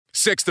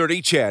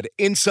630 CHED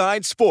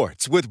Inside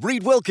Sports with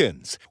Reed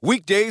Wilkins.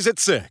 Weekdays at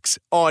 6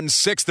 on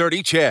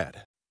 630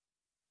 CHED.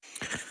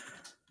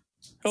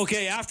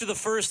 Okay, after the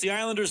first, the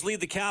Islanders lead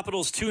the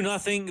Capitals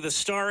 2-0. The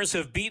Stars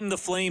have beaten the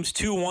Flames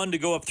 2-1 to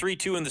go up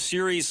 3-2 in the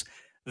series.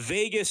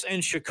 Vegas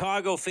and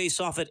Chicago face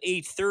off at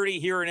 8:30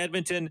 here in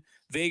Edmonton.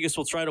 Vegas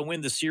will try to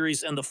win the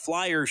series, and the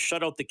Flyers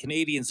shut out the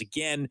Canadians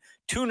again.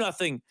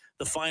 2-0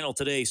 the final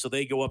today, so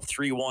they go up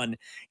 3-1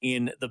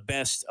 in the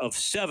best of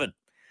 7.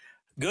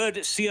 Good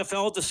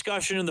CFL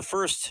discussion in the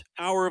first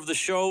hour of the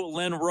show.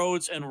 Len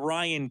Rhodes and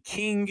Ryan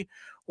King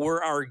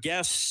were our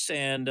guests,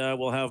 and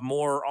we'll have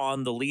more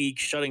on the league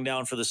shutting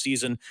down for the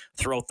season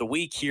throughout the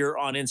week here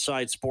on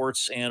Inside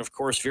Sports. And, of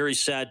course, very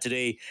sad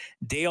today,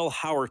 Dale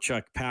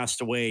Hawerchuk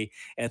passed away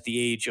at the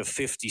age of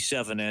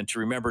 57. And to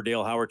remember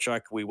Dale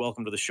Hawerchuk, we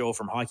welcome to the show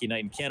from Hockey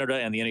Night in Canada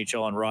and the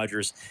NHL on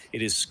Rogers,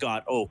 it is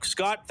Scott Oake.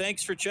 Scott,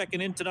 thanks for checking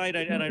in tonight,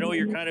 and I know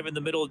you're kind of in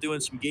the middle of doing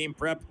some game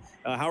prep.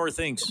 How are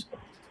things?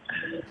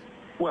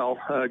 Well,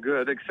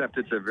 good, except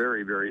it's a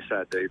very, very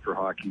sad day for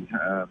hockey.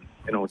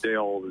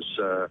 Dale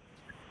was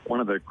one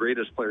of the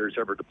greatest players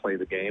ever to play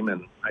the game,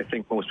 and I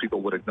think most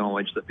people would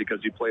acknowledge that because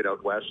he played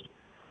out west,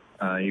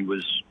 he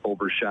was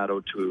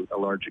overshadowed to a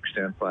large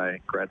extent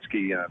by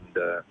Gretzky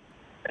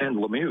and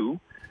Lemieux.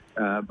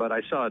 But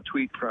I saw a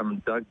tweet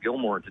from Doug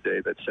Gilmour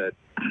today that said,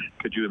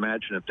 could you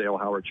imagine if Dale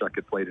Hawerchuk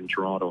had played in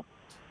Toronto?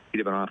 He'd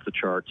have been off the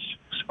charts.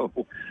 So,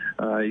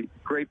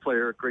 great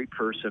player, great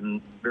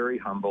person, very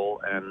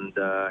humble, and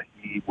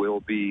he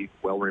will be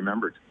well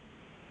remembered.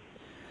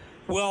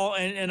 Well,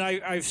 and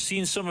I've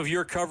seen some of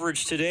your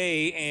coverage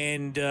today,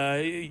 and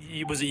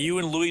was it you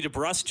and Louis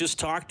DeBrusk just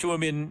talked to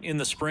him in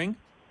the spring?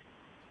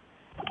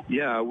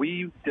 Yeah,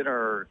 we did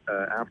our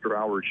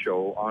after-hours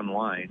show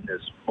online,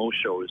 as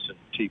most shows in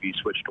TV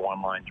switched to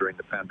online during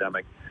the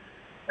pandemic.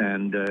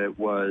 And it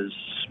was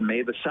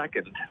May the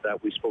 2nd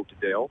that we spoke to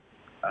Dale.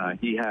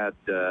 He had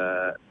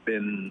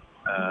been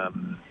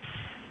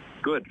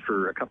good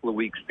for a couple of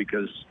weeks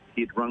because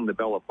he'd rung the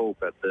bell of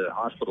hope at the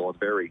hospital in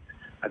Barrie,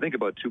 I think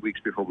about 2 weeks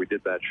before we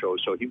did that show.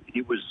 So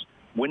he was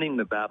winning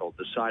the battle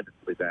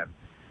decidedly then.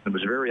 It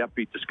was a very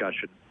upbeat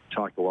discussion,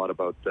 talked a lot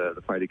about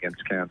the fight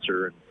against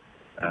cancer.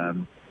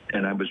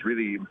 And I was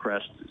really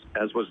impressed,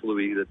 as was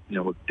Louis, that,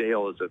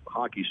 Dale is a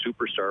hockey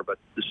superstar, but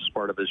this is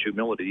part of his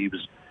humility. He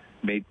was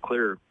made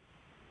clear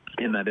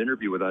in that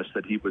interview with us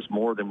that he was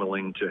more than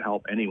willing to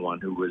help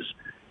anyone who was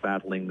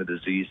battling the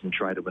disease and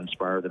try to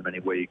inspire them any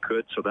way he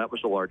could. So that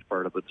was a large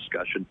part of the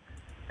discussion.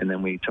 And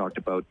then we talked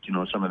about,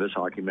 some of his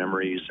hockey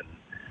memories.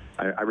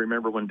 And I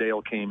remember when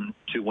Dale came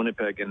to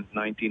Winnipeg in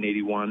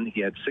 1981,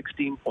 he had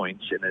 16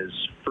 points in his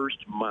first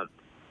month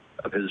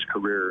of his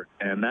career.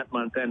 And that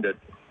month ended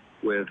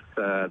with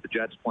the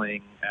Jets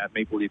playing at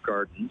Maple Leaf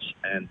Gardens.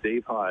 And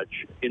Dave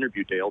Hodge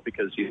interviewed Dale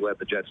because he led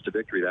the Jets to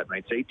victory that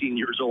night. He's 18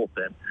 years old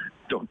then,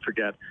 don't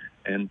forget.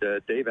 And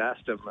Dave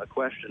asked him a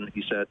question.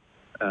 He said,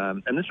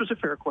 and this was a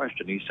fair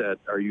question. He said,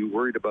 are you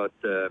worried about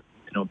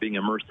being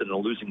immersed in a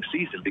losing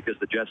season? Because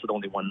the Jets had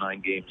only won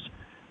 9 games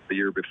the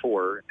year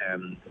before.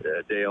 And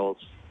Dale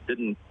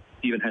didn't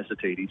even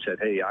hesitate. He said,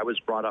 hey, I was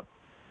brought up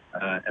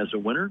as a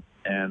winner,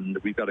 and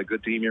we've got a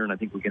good team here, and I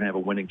think we can have a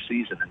winning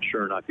season. And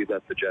sure enough, he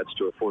led the Jets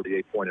to a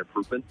 48-point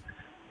improvement,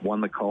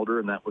 won the Calder,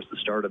 and that was the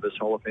start of his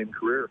Hall of Fame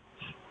career.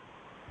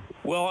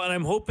 Well, and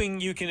I'm hoping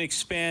you can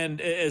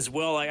expand as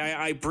well.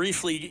 I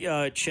briefly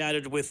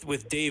chatted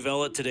with Dave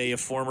Ellett today, a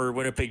former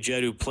Winnipeg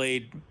Jet who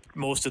played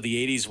most of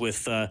the 80s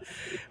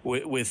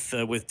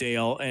with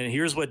Dale. And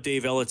here's what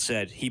Dave Ellett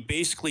said. He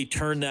basically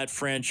turned that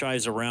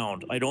franchise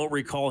around. I don't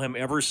recall him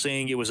ever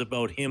saying it was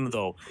about him,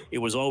 though. It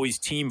was always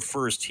team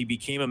first. He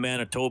became a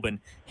Manitoban.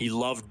 He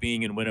loved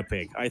being in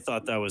Winnipeg. I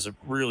thought that was a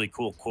really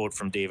cool quote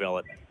from Dave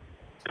Ellett.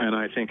 And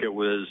I think it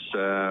was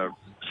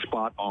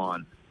spot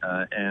on.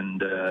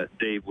 And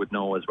Dave would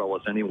know as well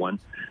as anyone.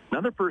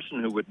 Another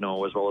person who would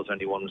know as well as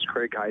anyone was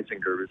Craig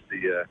Heisinger, who's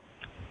the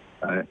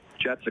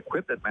Jets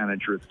equipment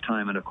manager at the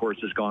time, and of course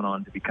has gone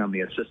on to become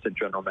the assistant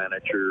general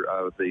manager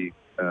of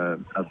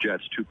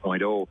Jets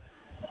 2.0.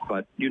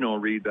 But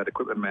Reed, that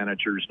equipment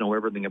managers know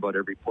everything about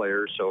every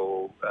player.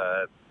 So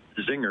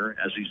Zinger,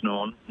 as he's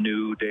known,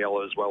 knew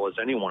Dale as well as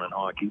anyone in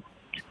hockey.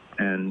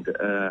 And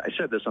I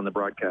said this on the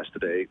broadcast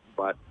today,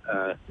 but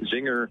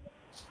Zinger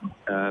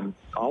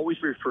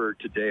always referred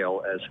to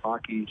Dale as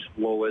hockey's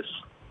lowest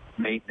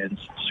maintenance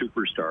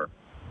superstar.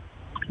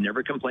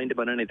 Never complained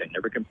about anything.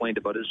 Never complained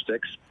about his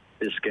sticks,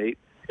 his skate,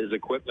 his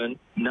equipment,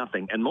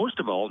 nothing. And most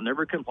of all,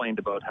 never complained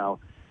about how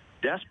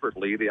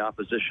desperately the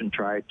opposition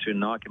tried to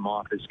knock him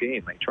off his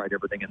game. They tried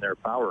everything in their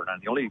power.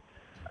 And the only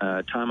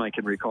time I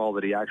can recall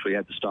that he actually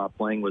had to stop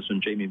playing was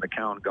when Jamie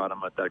McCown got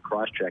him at that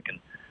cross-check in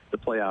the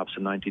playoffs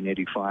in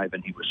 1985,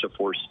 and he was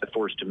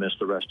forced to miss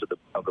the rest of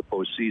the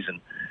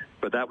postseason.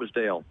 But that was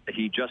Dale.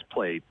 He just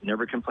played,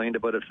 never complained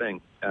about a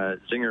thing.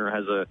 Zinger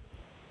has a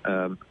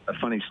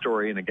funny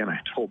story, and again, I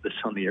told this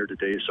on the air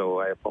today, so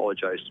I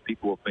apologize to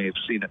people who may have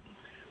seen it,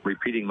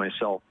 repeating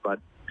myself. But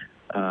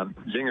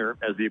Zinger,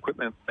 as the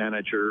equipment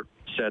manager,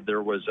 said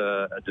there was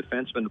a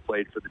defenseman who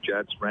played for the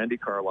Jets, Randy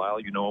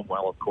Carlyle. You know him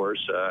well, of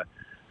course.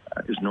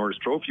 his Norris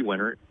Trophy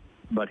winner,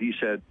 but he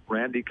said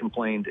Randy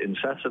complained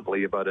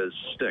incessantly about his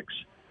sticks.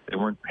 They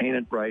weren't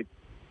painted right,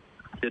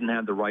 didn't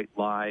have the right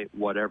lie,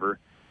 whatever.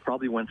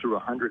 Probably went through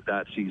 100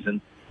 that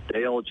season.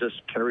 Dale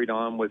just carried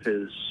on with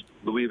his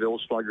Louisville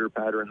slugger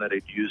pattern that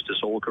he'd used his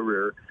whole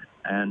career,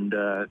 and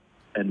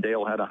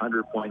Dale had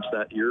 100 points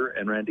that year,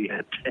 and Randy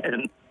had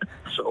 10.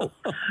 So,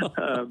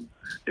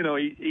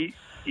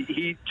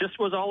 he just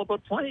was all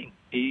about playing.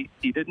 He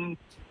didn't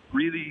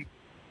really,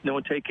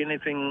 take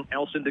anything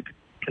else into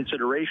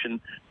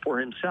consideration for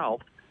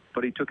himself,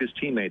 but he took his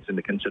teammates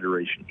into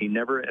consideration. He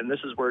never, and this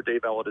is where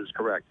Dave Ellett is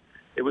correct,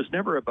 it was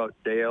never about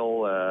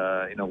Dale,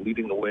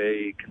 leading the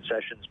way,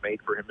 concessions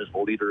made for him as the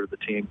leader of the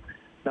team.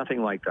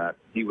 Nothing like that.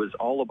 He was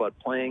all about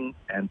playing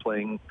and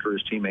playing for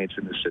his teammates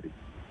in the city.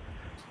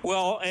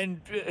 Well, and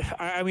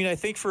I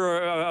think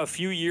for a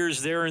few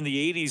years there in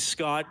the 80s,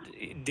 Scott,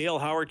 Dale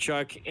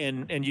Hawerchuk,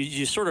 and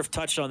you sort of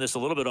touched on this a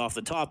little bit off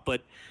the top,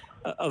 but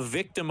a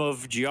victim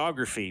of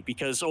geography,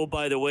 because, oh,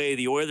 by the way,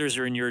 the Oilers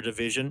are in your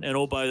division, and,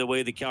 oh, by the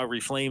way, the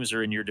Calgary Flames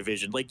are in your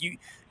division. Like,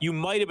 you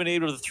might have been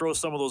able to throw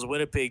some of those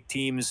Winnipeg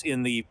teams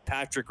in the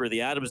Patrick or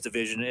the Adams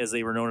division, as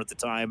they were known at the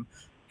time,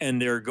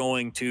 and they're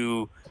going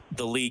to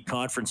the league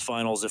conference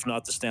finals, if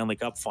not the Stanley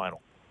Cup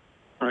final.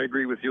 I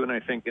agree with you, and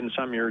I think in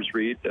some years,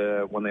 Reed,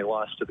 when they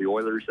lost to the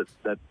Oilers,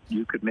 that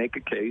you could make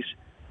a case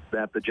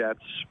that the Jets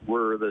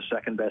were the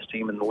second-best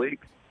team in the league.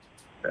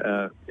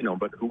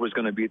 But who was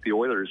going to beat the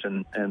Oilers?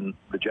 And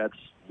the Jets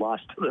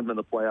lost to them in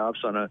the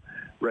playoffs on a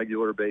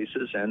regular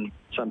basis, and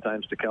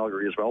sometimes to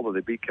Calgary as well, though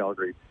they beat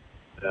Calgary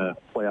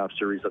playoff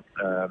series,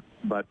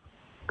 but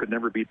could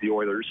never beat the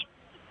Oilers.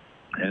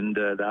 And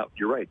that,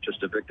 you're right,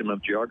 just a victim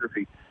of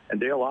geography. And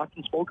Dale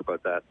often spoke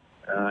about that.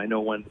 I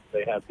know when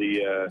they had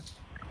the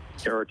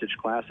Heritage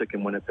Classic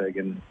in Winnipeg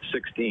in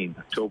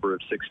October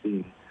of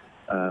 16,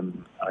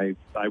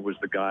 I was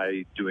the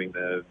guy doing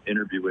the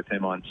interview with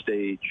him on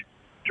stage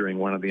during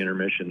one of the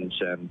intermissions,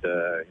 and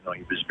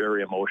he was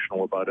very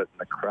emotional about it, and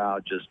the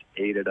crowd just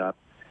ate it up.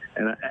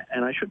 And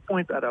I should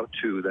point that out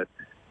too, that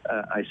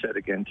I said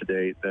again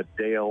today that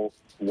Dale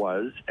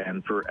was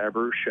and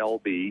forever shall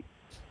be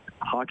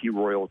hockey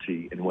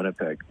royalty in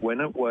Winnipeg. When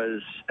it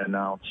was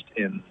announced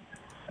in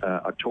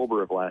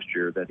October of last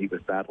year that he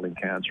was battling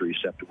cancer, he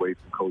stepped away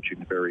from coaching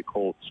the Barrie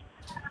Colts.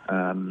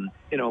 A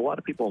lot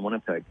of people in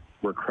Winnipeg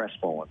were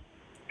crestfallen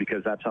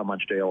because that's how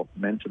much Dale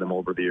meant to them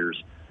over the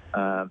years.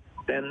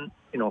 Then,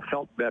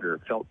 felt better,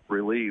 felt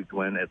relieved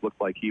when it looked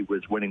like he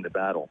was winning the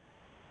battle,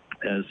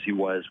 as he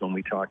was when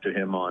we talked to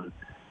him on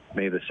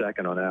May the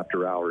 2nd on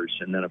After Hours.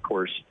 And then, of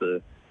course,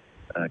 the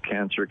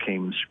cancer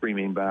came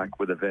screaming back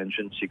with a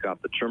vengeance. He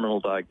got the terminal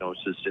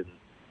diagnosis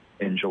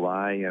in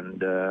July,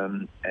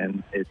 and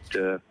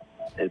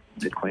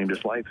it claimed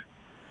his life.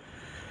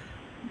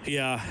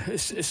 Yeah,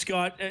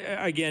 Scott,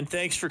 again,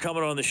 thanks for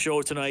coming on the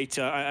show tonight.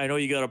 I know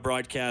you got a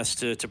broadcast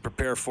to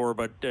prepare for,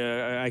 but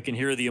I can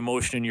hear the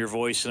emotion in your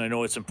voice, and I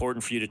know it's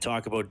important for you to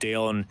talk about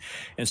Dale, and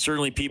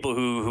certainly people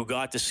who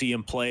got to see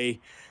him play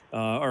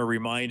are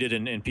reminded,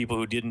 and people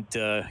who didn't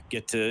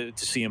get to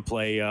see him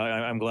play,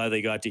 I'm glad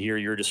they got to hear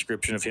your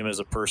description of him as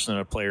a person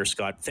and a player,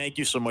 Scott. Thank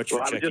you so much for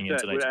checking in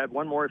tonight. Add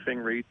one more thing,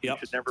 Reed. Yep. You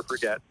should never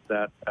forget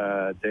that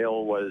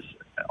Dale was,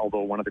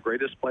 although one of the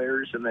greatest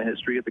players in the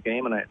history of the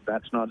game, and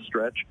that's not a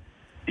stretch,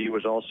 he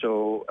was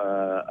also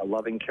a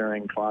loving,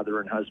 caring father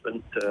and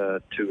husband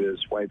to his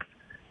wife,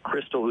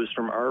 Crystal, who's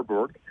from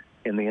Arborg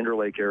in the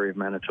Interlake area of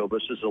Manitoba.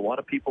 So there's a lot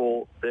of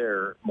people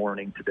there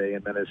mourning today,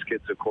 and then his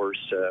kids, of course,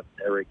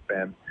 Eric,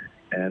 Ben,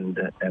 and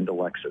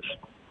Alexis.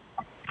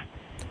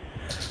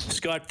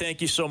 Scott,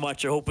 thank you so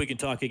much. I hope we can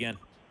talk again.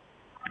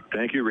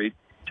 Thank you, Reed.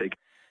 Take care.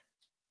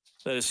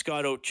 That is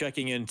Scott Oake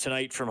checking in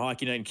tonight from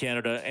Hockey Night in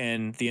Canada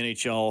and the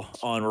NHL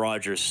on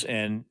Rogers.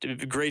 And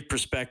great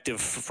perspective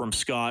from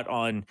Scott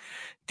on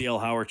Dale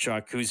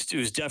Hawerchuk,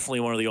 who's definitely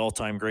one of the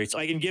all-time greats.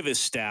 I can give his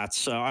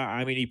stats.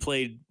 He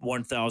played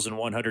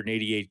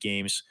 1,188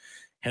 games,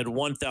 had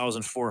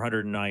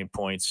 1,409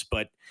 points,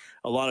 but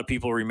a lot of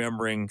people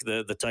remembering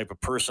the type of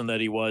person that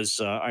he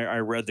was. I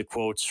read the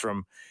quotes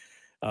from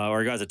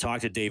or I got to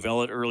talk to Dave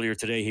Ellett earlier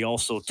today. He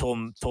also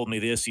told me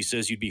this. He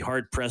says, you'd be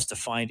hard-pressed to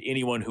find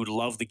anyone who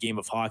loved the game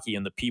of hockey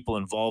and the people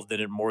involved in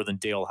it more than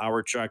Dale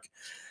Hawerchuk,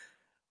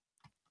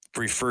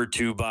 referred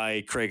to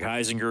by Craig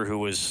Heisinger, who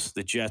was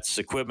the Jets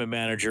equipment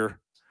manager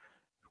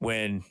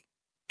when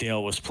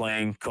Dale was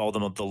playing, called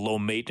him the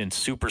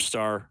low-maintenance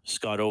superstar.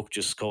 Scott Oake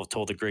just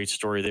told a great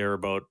story there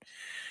about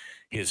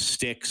his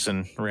sticks,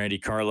 and Randy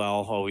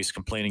Carlyle always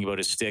complaining about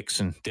his sticks,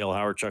 and Dale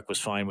Hawerchuk was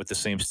fine with the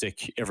same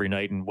stick every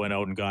night and went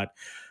out and got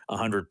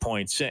 100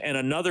 points. And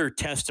another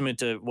testament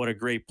to what a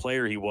great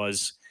player he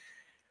was,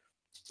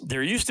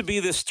 there used to be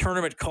this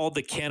tournament called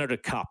the Canada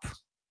Cup.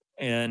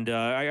 And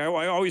I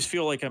always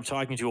feel like I'm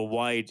talking to a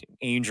wide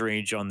age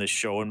range on this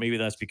show, and maybe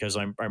that's because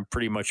I'm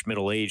pretty much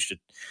middle-aged at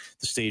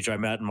the stage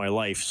I'm at in my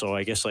life. So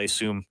I guess I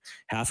assume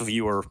half of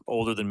you are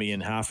older than me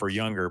and half are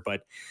younger.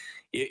 But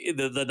the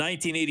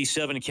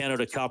 1987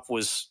 Canada Cup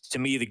was, to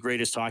me, the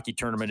greatest hockey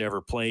tournament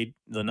ever played.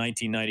 The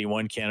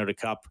 1991 Canada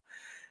Cup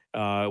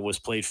was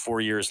played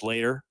 4 years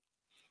later.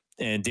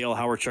 And Dale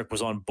Hawerchuk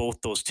was on both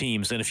those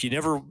teams. And if you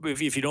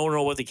don't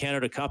know what the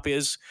Canada Cup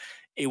is,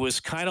 it was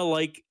kind of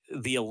like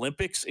the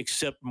Olympics,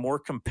 except more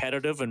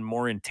competitive and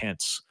more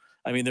intense.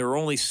 I mean, there were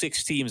only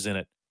 6 teams in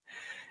it.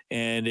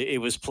 And it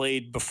was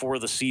played before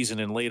the season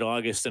in late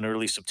August and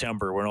early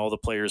September when all the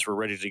players were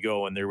ready to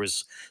go. And there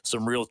was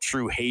some real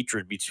true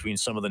hatred between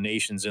some of the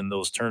nations in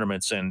those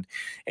tournaments. And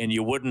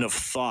you wouldn't have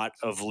thought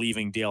of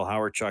leaving Dale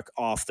Hawerchuk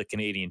off the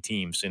Canadian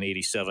teams in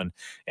 87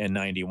 and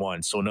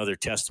 91. So another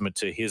testament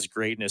to his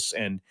greatness.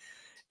 And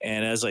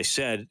as I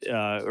said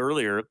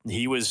earlier,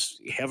 he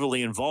was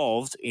heavily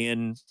involved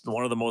in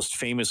one of the most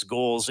famous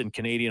goals in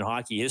Canadian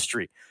hockey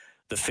history.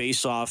 The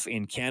face-off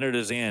in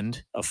Canada's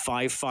end, a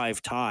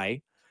 5-5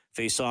 tie,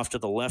 face-off to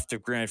the left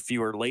of Grant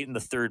Fuhr late in the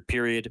third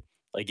period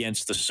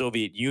against the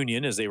Soviet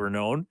Union, as they were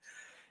known.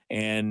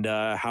 And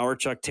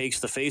Hawerchuk takes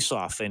the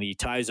face-off, and he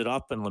ties it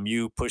up, and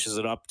Lemieux pushes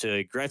it up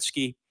to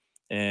Gretzky.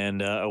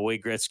 And away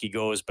Gretzky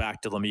goes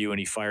back to Lemieux, and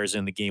he fires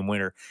in the game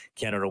winner.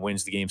 Canada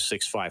wins the game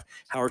 6-5.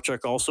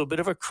 Hawerchuk also a bit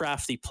of a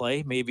crafty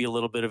play, maybe a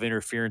little bit of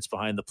interference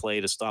behind the play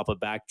to stop a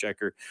back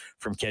checker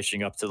from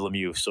catching up to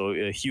Lemieux. So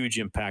a huge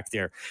impact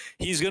there.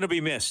 He's going to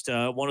be missed.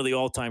 One of the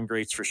all-time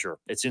greats for sure.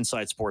 It's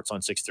Inside Sports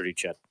on 630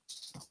 CHED.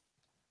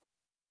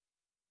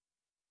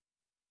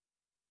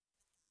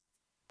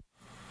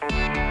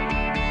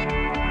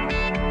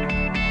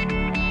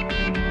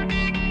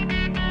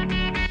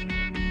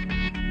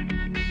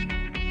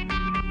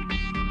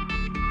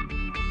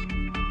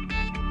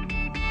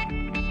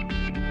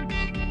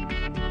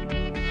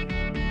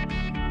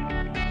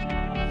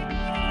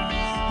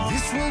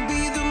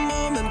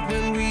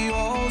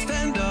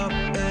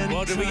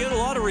 Well, did we get a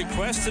lot of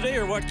requests today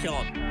or what,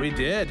 Kellen? We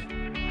did.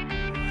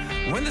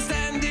 When the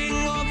standing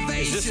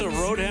Is this a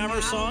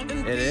Roadhammer song?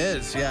 It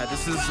is, yeah.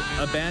 This is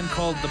a band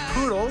called The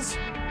Poodles,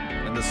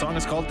 and the song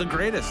is called The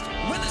Greatest.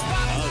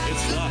 Oh, good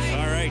stuff.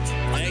 All right.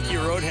 Thank you,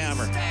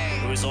 Roadhammer,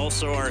 who is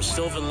also our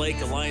Sylvan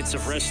Lake Alliance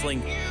of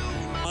Wrestling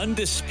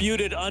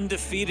undisputed,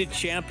 undefeated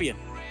champion.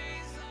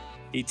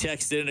 He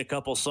texted in a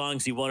couple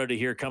songs he wanted to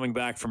hear coming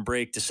back from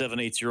break to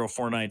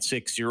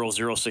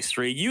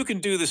 780-496-0063. You can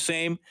do the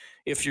same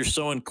if you're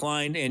so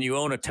inclined and you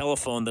own a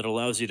telephone that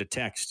allows you to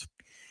text.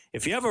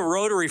 If you have a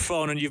rotary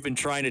phone and you've been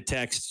trying to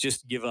text,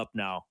 just give up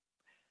now.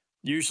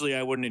 Usually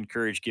I wouldn't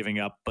encourage giving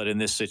up, but in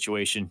this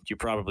situation, you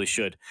probably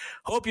should.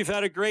 Hope you've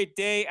had a great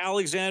day.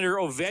 Alexander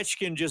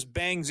Ovechkin just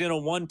bangs in a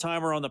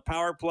one-timer on the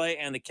power play,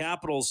 and the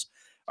Capitals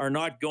are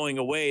not going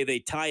away. They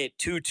tie it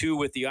 2-2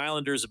 with the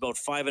Islanders about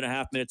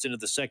 5.5 minutes into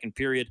the second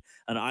period.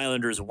 An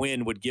Islanders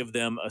win would give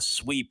them a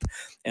sweep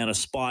and a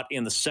spot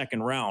in the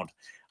second round.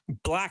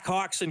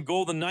 Blackhawks and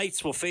Golden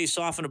Knights will face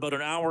off in about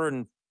an hour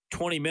and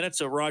 20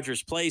 minutes at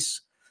Rogers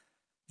Place.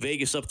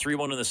 Vegas up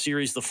 3-1 in the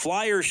series. The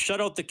Flyers shut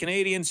out the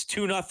Canadians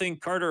 2-0.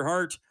 Carter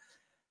Hart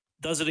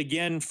does it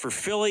again for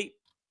Philly.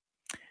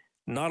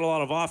 Not a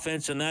lot of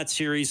offense in that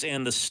series,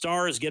 and the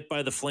Stars get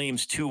by the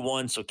Flames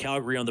 2-1, so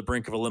Calgary on the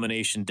brink of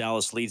elimination.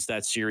 Dallas leads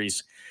that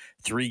series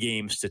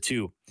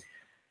 3-2.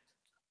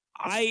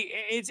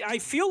 I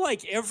feel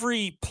like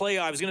every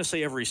playoff, I was going to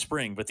say every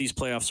spring, but these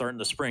playoffs aren't in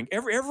the spring.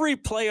 Every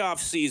playoff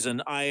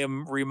season, I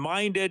am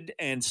reminded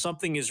and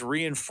something is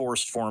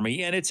reinforced for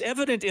me, and it's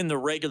evident in the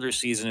regular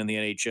season in the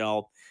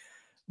NHL,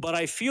 but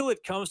I feel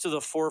it comes to the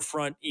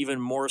forefront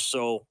even more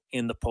so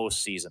in the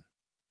postseason.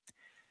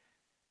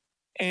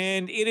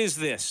 And it is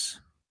this,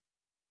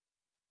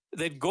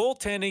 that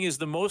goaltending is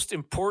the most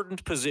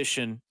important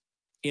position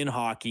in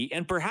hockey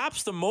and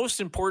perhaps the most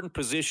important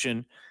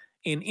position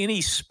in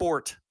any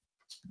sport.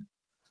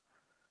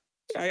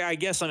 I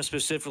guess I'm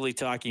specifically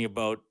talking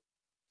about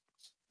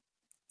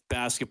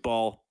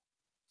basketball,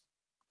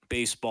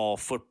 baseball,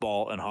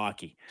 football, and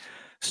hockey.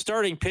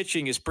 Starting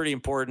pitching is pretty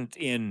important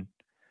in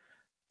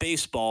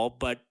baseball,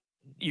 but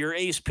your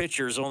ace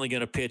pitcher is only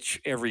going to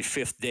pitch every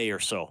fifth day or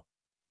so.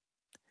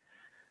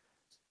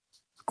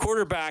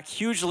 Quarterback,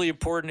 hugely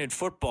important in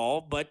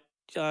football, but,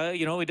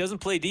 he doesn't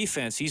play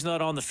defense. He's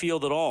not on the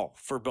field at all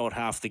for about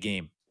half the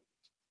game.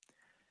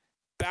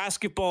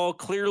 Basketball,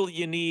 clearly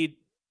you need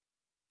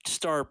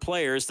star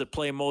players that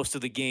play most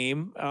of the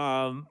game.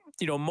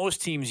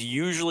 Most teams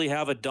usually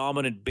have a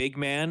dominant big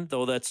man,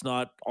 though that's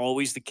not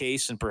always the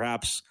case, and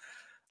perhaps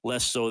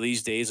less so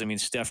these days. I mean,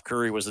 Steph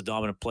Curry was the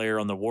dominant player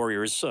on the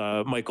Warriors.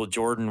 Michael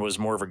Jordan was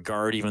more of a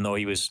guard, even though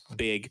he was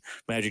big.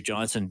 Magic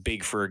Johnson,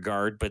 big for a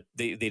guard, but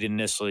they didn't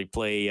necessarily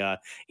play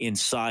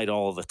inside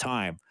all the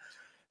time.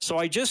 So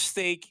I just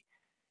think,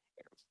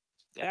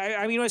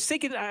 I was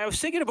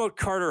thinking about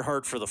Carter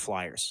Hart for the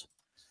Flyers.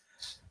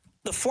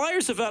 The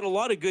Flyers have had a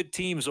lot of good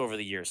teams over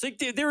the years.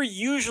 They're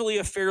usually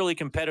a fairly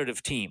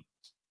competitive team.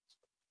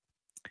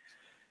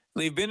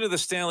 They've been to the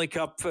Stanley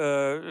Cup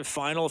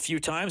final a few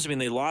times. I mean,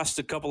 they lost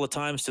a couple of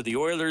times to the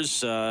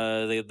Oilers.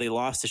 They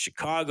lost to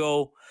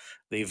Chicago.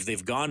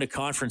 They've gone to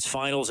conference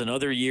finals in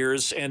other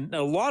years. And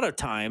a lot of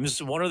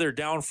times, one of their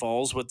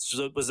downfalls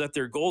was that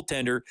their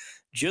goaltender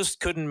just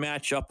couldn't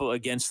match up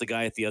against the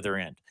guy at the other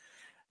end.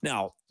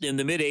 Now, in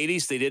the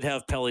mid-'80s, they did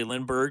have Pelle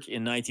Lindbergh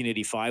in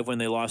 1985 when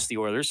they lost the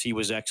Oilers. He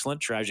was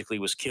excellent, tragically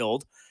was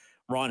killed.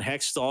 Ron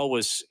Hextall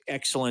was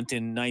excellent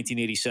in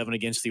 1987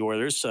 against the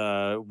Oilers,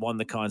 won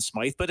the Conn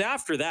Smythe. But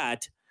after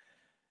that,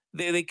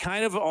 they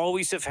kind of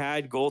always have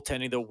had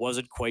goaltending that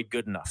wasn't quite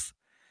good enough.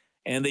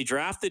 And they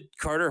drafted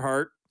Carter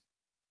Hart,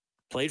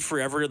 played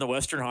forever in the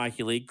Western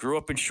Hockey League, grew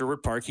up in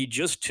Sherwood Park. He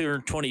just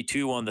turned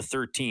 22 on the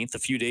 13th, a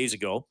few days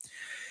ago.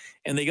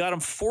 And they got him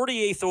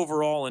 48th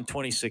overall in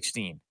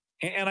 2016.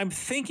 And I'm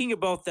thinking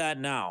about that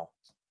now.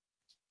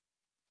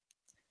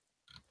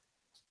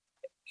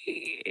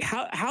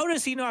 How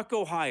does he not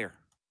go higher?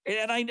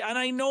 And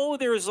I know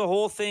there's a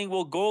whole thing.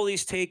 Well,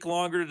 goalies take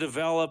longer to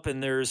develop,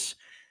 and there's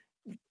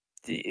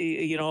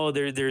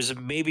there's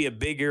maybe a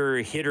bigger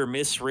hit or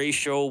miss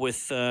ratio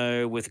with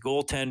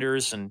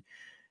goaltenders,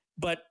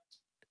 but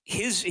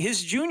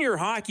his junior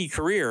hockey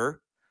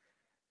career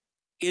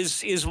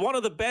is one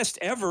of the best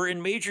ever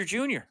in major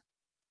junior.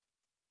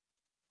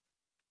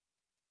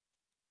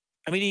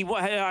 I mean,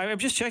 I'm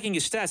just checking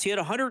his stats. He had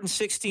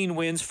 116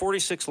 wins,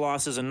 46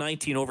 losses, and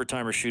 19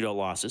 overtime or shootout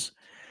losses.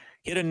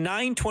 He had a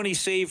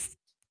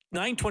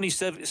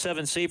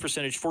 927 save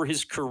percentage for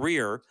his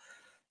career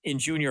in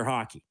junior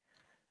hockey.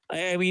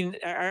 I mean,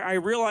 I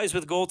realize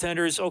with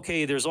goaltenders,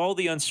 okay, there's all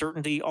the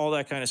uncertainty, all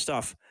that kind of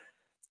stuff.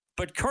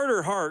 But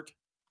Carter Hart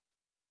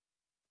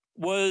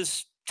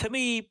was, to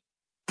me,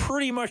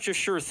 pretty much a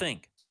sure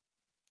thing.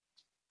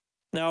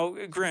 Now,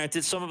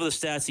 granted, some of the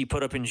stats he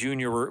put up in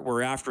junior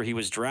were after he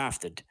was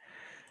drafted.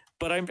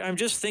 But I'm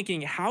just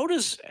thinking, how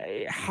does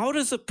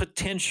a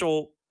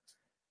potential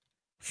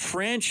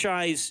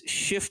franchise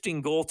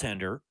shifting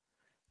goaltender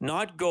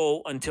not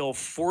go until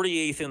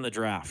 48th in the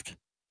draft?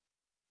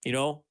 You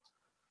know?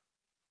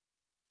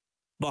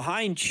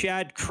 Behind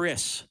Chad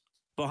Chris,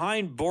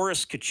 behind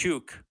Boris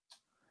Kachuk,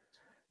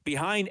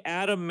 behind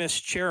Adam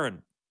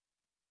Mescharin,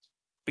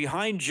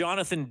 behind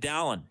Jonathan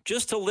Dallin,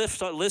 just to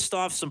list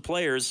off some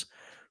players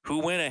who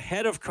went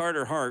ahead of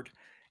Carter Hart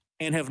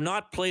and have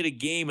not played a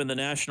game in the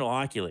National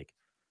Hockey League.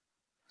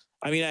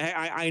 I mean,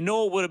 I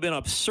know it would have been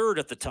absurd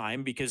at the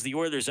time because the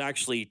Oilers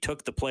actually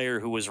took the player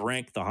who was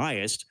ranked the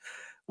highest.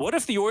 What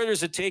if the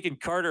Oilers had taken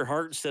Carter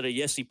Hart instead of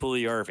Jesse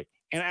Puljujarvi?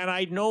 And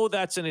I know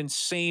that's an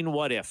insane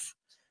what if,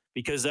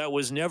 because that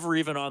was never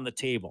even on the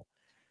table.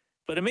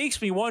 But it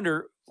makes me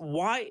wonder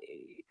why,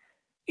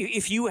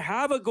 if you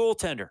have a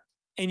goaltender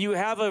and you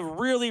have a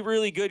really,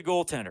 really good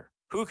goaltender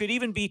who could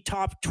even be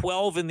top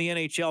 12 in the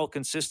NHL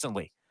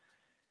consistently,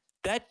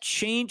 that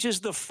changes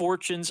the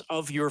fortunes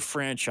of your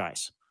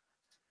franchise.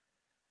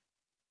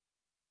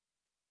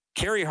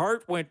 Carey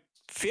Hart went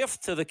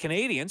 5th to the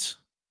Canadiens,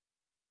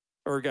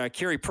 or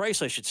Carey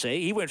Price, I should say.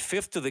 He went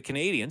 5th to the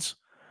Canadiens.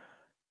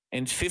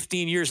 And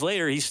 15 years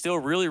later, he's still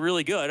really,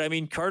 really good. I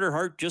mean, Carter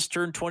Hart just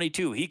turned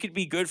 22. He could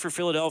be good for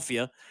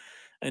Philadelphia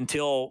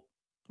until,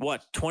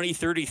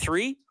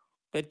 2033?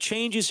 That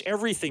changes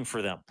everything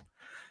for them.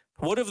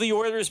 What have the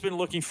Oilers been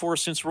looking for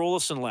since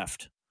Rolison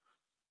left?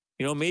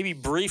 You know, maybe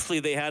briefly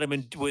they had him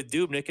with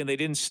Dubnyk and they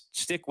didn't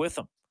stick with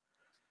him.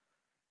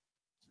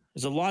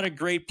 There's a lot of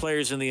great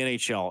players in the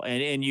NHL,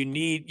 and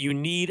you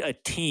need a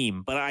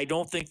team. But I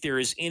don't think there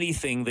is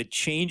anything that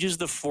changes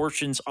the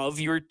fortunes of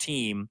your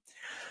team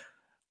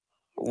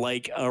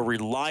like a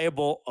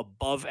reliable,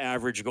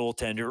 above-average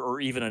goaltender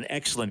or even an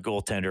excellent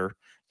goaltender,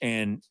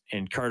 and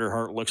Carter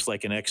Hart looks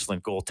like an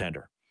excellent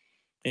goaltender.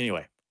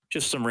 Anyway,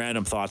 just some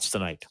random thoughts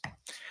tonight.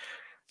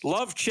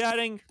 Love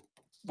chatting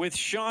with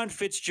Sean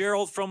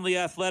Fitz-Gerald from The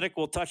Athletic.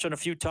 We'll touch on a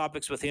few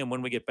topics with him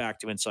when we get back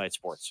to Inside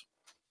Sports.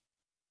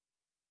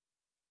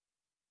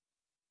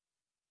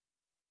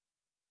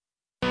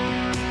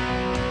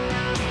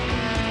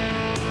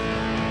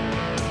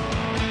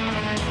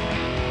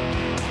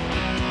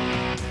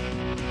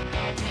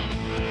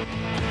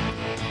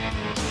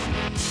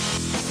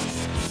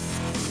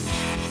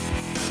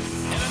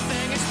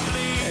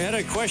 I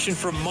had a question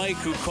from Mike,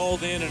 who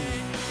called in and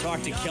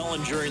talked to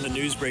Kellen during the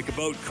news break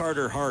about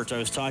Carter Hart. I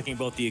was talking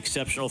about the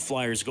exceptional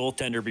Flyers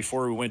goaltender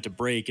before we went to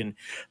break, and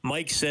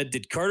Mike said,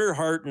 did Carter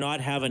Hart not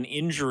have an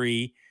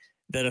injury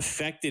that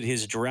affected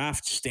his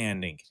draft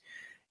standing?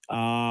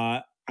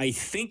 I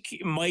think,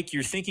 Mike,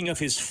 you're thinking of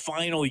his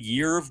final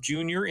year of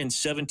junior in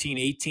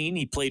 17-18.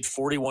 He played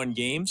 41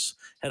 games,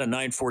 had a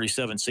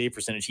 .947 save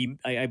percentage.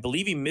 I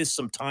believe he missed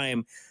some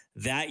time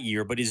that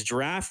year, but his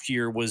draft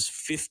year was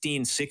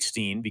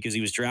 15-16 because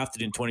he was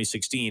drafted in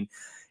 2016.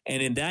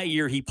 And in that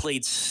year, he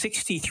played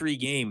 63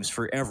 games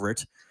for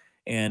Everett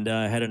and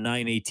had a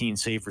 .918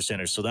 save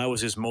percentage. So that was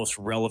his most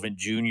relevant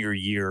junior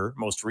year,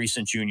 most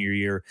recent junior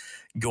year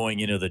going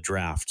into the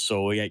draft.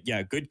 So,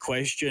 yeah, good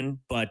question,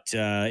 but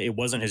it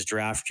wasn't his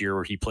draft year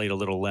where he played a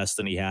little less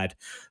than he had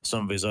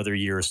some of his other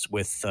years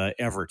with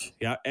Everett.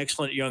 Yeah,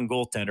 excellent young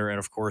goaltender, and,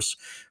 of course,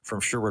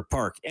 from Sherwood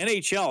Park.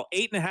 NHL,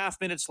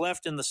 8.5 minutes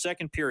left in the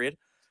second period.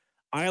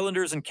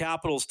 Islanders and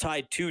Capitals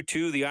tied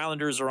 2-2. The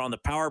Islanders are on the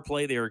power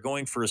play. They are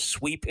going for a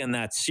sweep in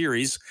that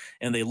series,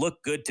 and they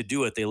look good to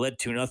do it. They led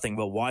 2-0,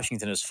 but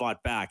Washington has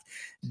fought back.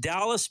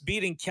 Dallas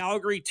beating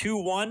Calgary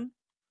 2-1.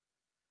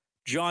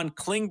 John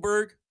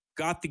Klingberg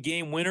got the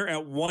game winner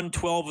at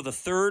 1:12 of the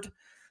third.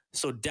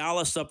 So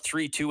Dallas up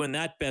 3-2 in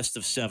that best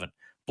of seven.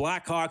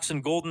 Blackhawks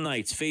and Golden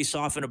Knights face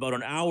off in about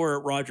an hour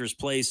at Rogers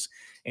Place,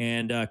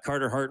 and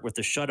Carter Hart with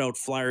the shutout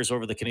Flyers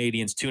over the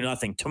Canadiens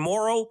 2-0.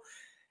 Tomorrow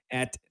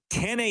at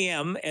 10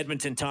 a.m.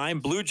 Edmonton time,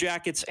 Blue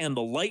Jackets and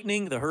the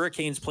Lightning. The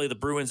Hurricanes play the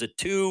Bruins at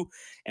 2.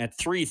 At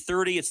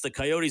 3:30, it's the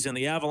Coyotes and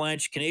the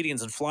Avalanche.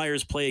 Canadiens and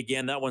Flyers play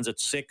again. That one's at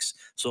 6,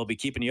 so I'll be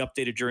keeping you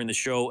updated during the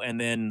show. And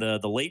then the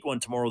late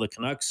one tomorrow, the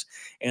Canucks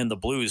and the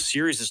Blues.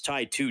 Series is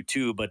tied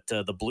 2-2, but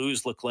the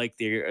Blues look like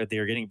they're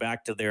getting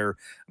back to their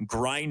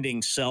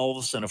grinding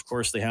selves, and of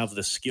course they have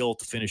the skill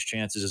to finish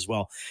chances as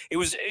well.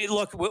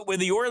 Look, when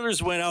the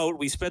Oilers went out,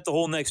 we spent the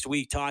whole next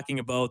week talking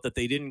about that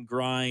they didn't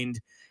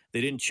grind, they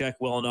didn't check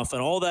well enough,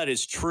 and all that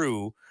is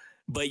true.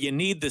 But you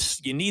need this.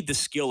 You need the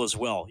skill as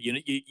well.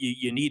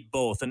 You need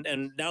both.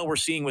 And now we're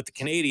seeing with the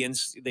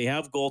Canadians, they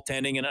have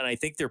goaltending, and I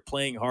think they're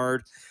playing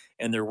hard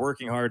and they're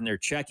working hard and they're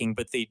checking,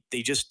 but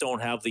they just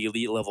don't have the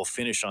elite level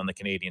finish on the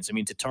Canadians. I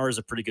mean, Tatar is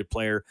a pretty good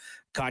player.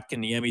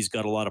 Kotkaniemi's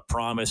got a lot of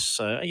promise.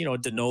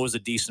 Deneau is a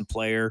decent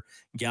player.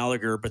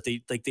 Gallagher, but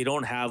they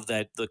don't have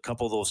the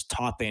couple of those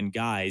top end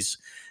guys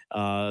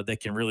that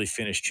can really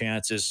finish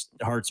chances.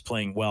 Hart's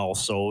playing well.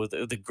 So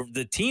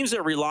the teams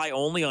that rely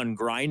only on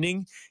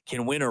grinding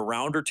can win a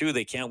round or two.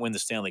 They can't win the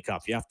Stanley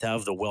Cup. You have to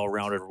have the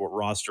well-rounded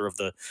roster of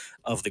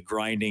the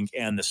grinding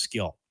and the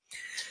skill.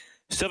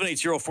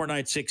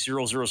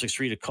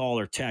 780-496-0063 to call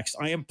or text.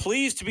 I am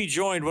pleased to be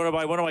joined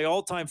by one of my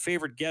all-time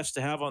favorite guests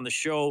to have on the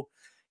show.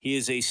 He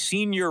is a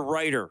senior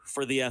writer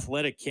for The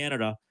Athletic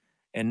Canada,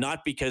 and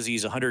not because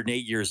he's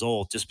 108 years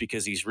old, just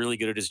because he's really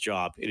good at his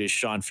job. It is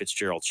Sean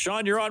Fitz-Gerald.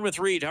 Sean, you're on with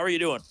Reed. How are you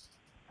doing?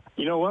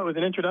 You know what? With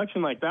an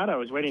introduction like that, I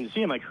was waiting to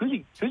see him. Like,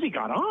 who's he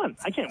got on?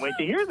 I can't wait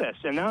to hear this.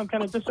 And now I'm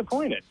kind of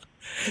disappointed.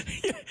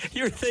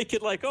 You're thinking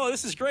like, oh,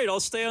 this is great.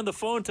 I'll stay on the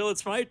phone until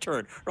it's my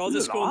turn, or I'll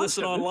just go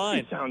listen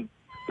online.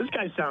 This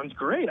guy sounds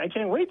great. I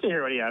can't wait to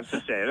hear what he has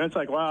to say. And it's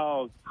like,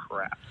 well,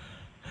 crap.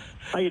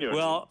 How you doing?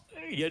 Well,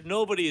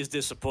 nobody is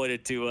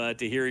disappointed to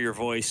hear your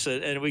voice,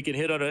 and we can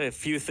hit on a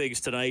few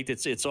things tonight.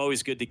 It's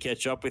always good to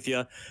catch up with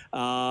you, man.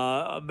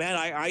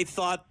 I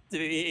thought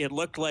it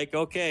looked like,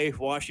 okay,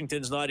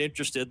 Washington's not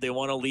interested. They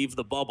want to leave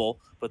the bubble,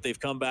 but they've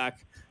come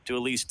back to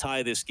at least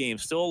tie this game.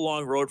 Still a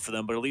long road for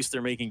them, but at least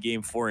they're making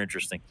Game 4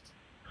 interesting.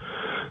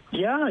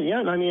 Yeah.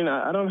 I mean,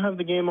 I don't have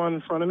the game on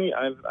in front of me.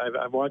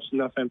 I've watched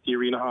enough empty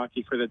arena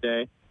hockey for the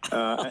day,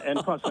 and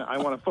plus, I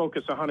want to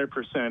focus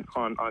 100%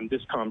 on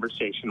this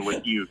conversation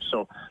with you.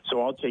 So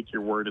I'll take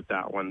your word at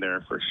that one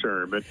there for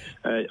sure. But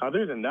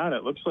other than that,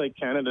 it looks like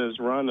Canada's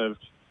run of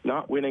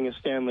not winning a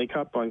Stanley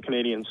Cup on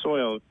Canadian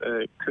soil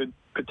could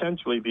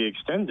potentially be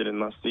extended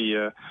unless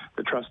the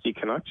trusty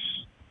Canucks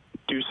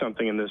do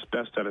something in this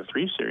best out of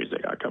 3 series they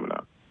got coming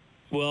up.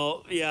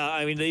 Well, yeah,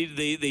 I mean,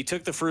 they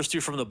took the first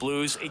 2 from the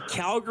Blues.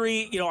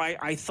 Calgary,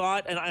 I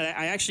thought, and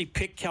I actually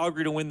picked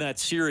Calgary to win that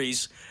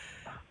series.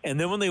 And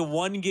then when they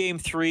won Game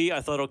 3,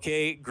 I thought,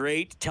 okay,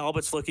 great.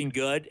 Talbot's looking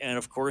good. And,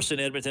 of course, in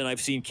Edmonton,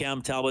 I've seen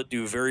Cam Talbot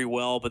do very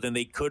well. But then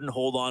they couldn't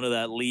hold on to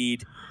that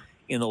lead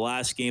in the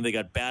last game. They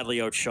got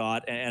badly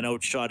outshot and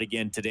outshot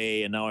again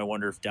today. And now I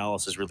wonder if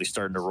Dallas is really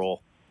starting to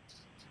roll.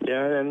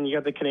 Yeah, and you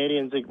got the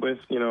Canadians with,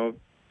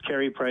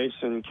 Carey Price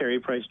and Carey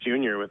Price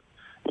Jr. with,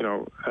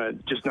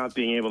 just not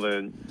being able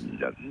to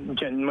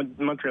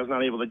Montreal's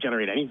not able to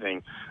generate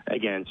anything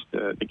against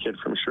the kid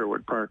from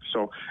Sherwood Park.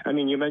 So, I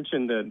mean, you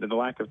mentioned the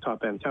lack of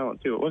top-end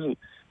talent, too. It wasn't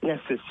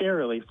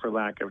necessarily for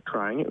lack of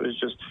trying. It was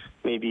just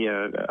maybe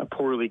a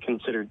poorly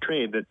considered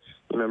trade that,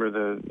 remember,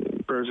 the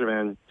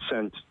Bergevin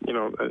sent,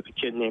 a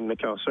kid named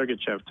Mikhail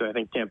Sergachev to, I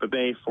think, Tampa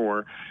Bay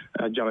for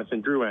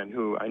Jonathan Drouin,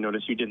 who I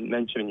noticed you didn't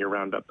mention in your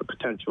roundup, the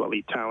potential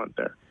elite talent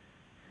there.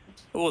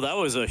 Oh, that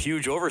was a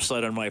huge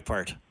oversight on my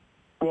part.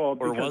 Well,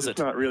 because it's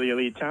not really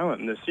elite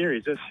talent in this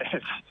series, is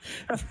it?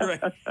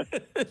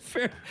 Right.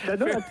 Fair.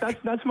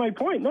 That's my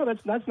point. No,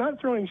 that's not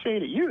throwing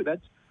shade at you.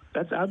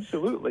 That's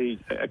absolutely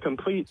a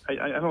complete. I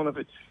don't know if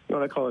you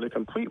want to call it a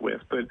complete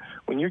whiff, but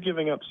when you're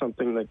giving up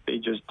something like they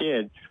just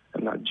did,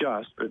 and not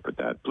just, but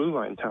that blue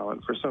line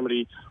talent for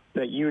somebody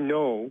that you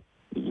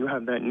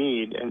have that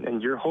need,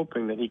 and you're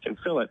hoping that he can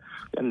fill it.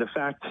 And the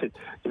fact that,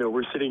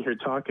 we're sitting here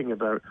talking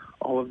about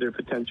all of their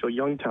potential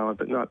young talent,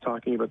 but not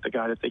talking about the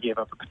guy that they gave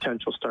up a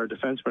potential star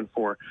defenseman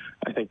for,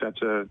 I think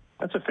that's a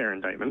fair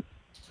indictment.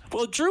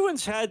 Well,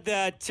 Drouin's had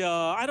that,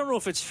 I don't know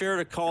if it's fair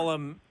to call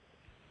him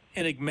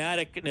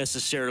enigmatic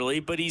necessarily,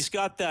 but he's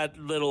got that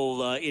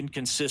little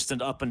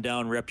inconsistent up and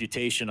down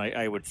reputation,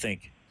 I would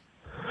think.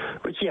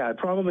 Which, yeah, it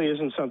probably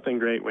isn't something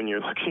great when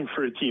you're looking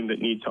for a team that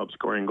needs help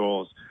scoring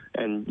goals,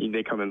 and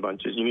they come in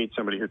bunches. You need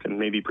somebody who can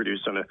maybe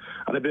produce on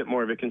a bit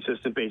more of a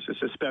consistent basis,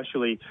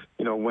 especially,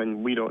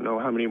 when we don't know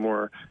how many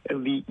more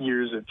elite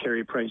years of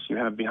Carey Price you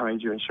have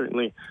behind you, and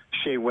certainly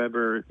Shea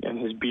Weber and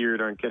his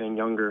beard aren't getting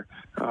younger.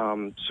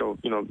 So,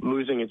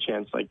 losing a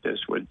chance like this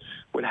would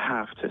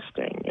have to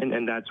sting,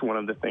 and that's one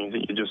of the things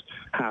that you just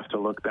have to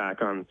look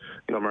back on,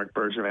 Marc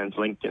Bergevin's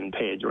LinkedIn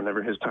page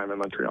whenever his time in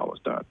Montreal was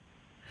done.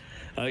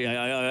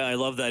 I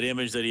love that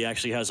image that he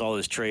actually has all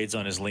his trades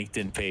on his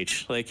LinkedIn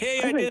page. Like,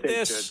 hey, I did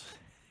this.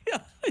 Yeah,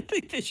 I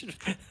think they should.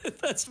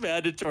 That's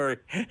mandatory.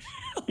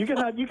 You could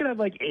have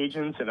like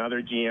agents and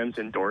other GMs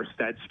endorse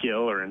that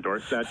skill or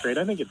endorse that trade.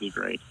 I think it'd be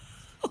great.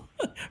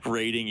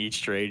 Rating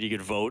each trade. You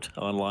could vote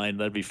online.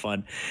 That'd be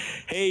fun.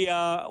 Hey,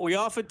 we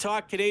often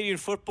talk Canadian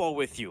football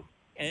with you,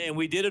 and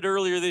we did it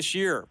earlier this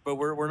year, but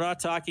we're not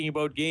talking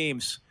about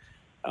games.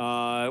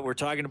 We're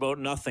talking about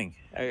nothing.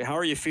 How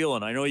are you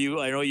feeling? I know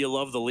you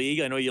love the league.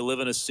 I know you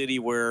live in a city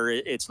where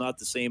it's not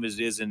the same as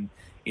it is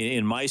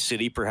in my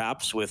city,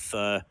 perhaps with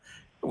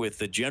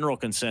the general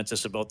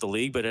consensus about the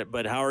league.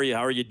 But how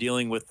are you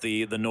dealing with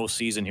the no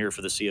season here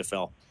for the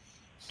CFL?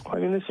 I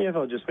mean, the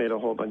CFL just made a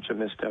whole bunch of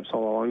missteps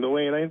all along the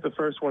way, and I think the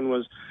first one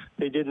was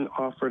they didn't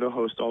offer to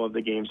host all of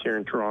the games here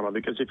in Toronto,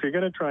 because if you're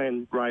going to try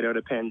and ride out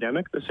a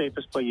pandemic, the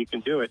safest way you can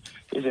do it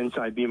is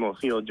inside BMO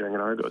Field during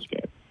an Argos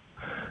game,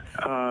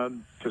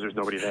 because there's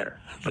nobody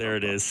there. There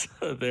it is.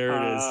 There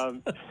it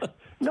is.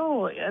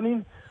 No, I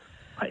mean,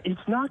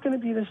 it's not going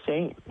to be the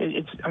same.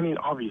 I mean,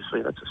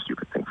 obviously that's a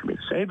stupid thing for me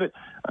to say, but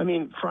I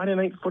mean, Friday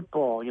night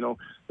football,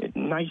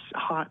 nice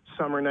hot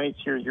summer nights,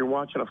 you're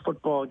watching a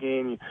football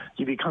game,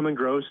 you become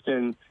engrossed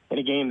in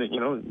a game that,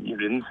 you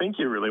didn't think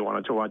you really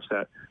wanted to watch,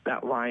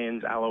 that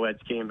Lions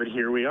Alouettes game, but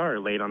here we are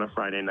late on a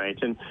Friday night,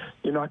 and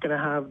you're not going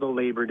to have the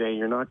Labor Day,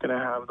 you're not going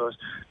to have those,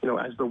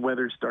 as the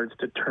weather starts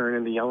to turn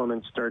and the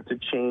elements start to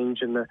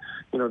change, and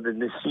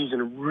the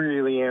season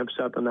really amps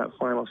up in that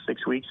final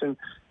 6 weeks, and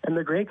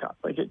the Grey Cup,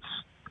 like it's,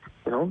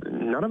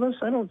 none of us,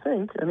 I don't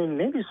think, I mean,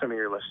 maybe some of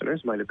your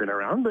listeners might have been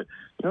around, but,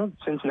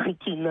 since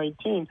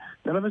 1919,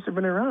 none of us have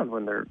been around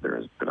when there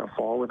has been a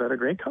fall without a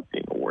Grey Cup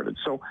being awarded.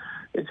 So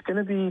it's going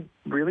to be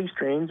really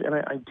strange, and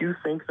I do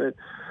think that,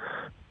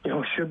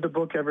 should the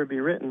book ever be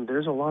written,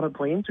 there's a lot of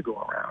blame to go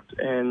around.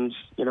 And,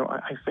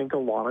 I think a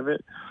lot of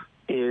it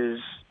is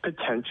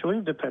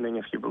potentially, depending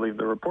if you believe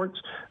the reports,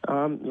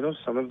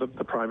 some of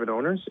the private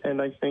owners.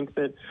 And I think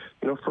that,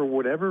 for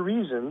whatever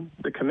reason,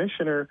 the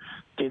commissioner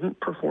didn't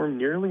perform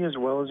nearly as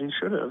well as he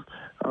should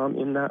have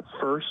in that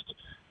first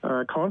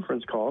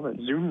conference call, that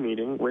Zoom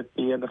meeting with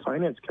the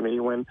finance committee,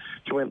 when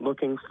he went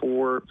looking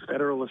for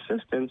federal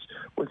assistance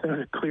without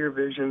a clear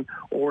vision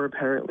or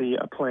apparently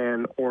a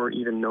plan or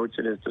even notes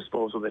at his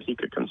disposal that he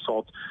could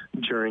consult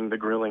during the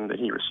grilling that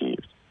he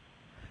received.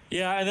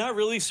 Yeah, and that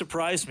really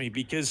surprised me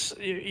because,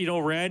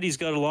 Randy's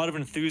got a lot of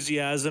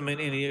enthusiasm and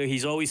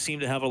he's always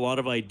seemed to have a lot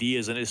of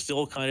ideas, and it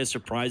still kind of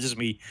surprises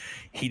me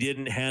he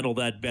didn't handle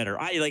that better.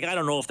 I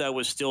don't know if that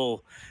was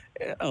still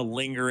a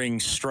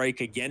lingering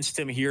strike against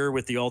him here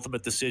with the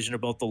ultimate decision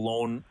about the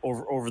loan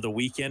over the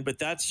weekend, but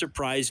that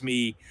surprised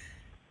me.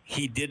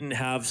 He didn't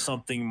have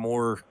something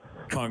more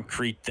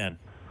concrete then.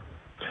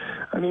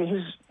 I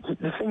mean,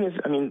 the thing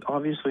is,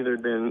 obviously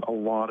there'd been a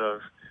lot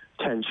of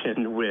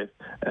tension with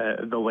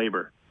the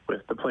labor,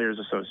 with the Players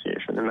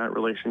Association, and that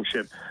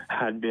relationship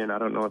had been, I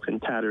don't know if in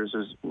tatters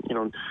is,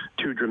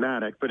 too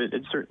dramatic, but it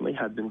certainly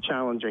had been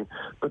challenging.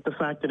 But the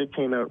fact that it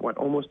came out,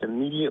 almost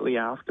immediately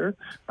after,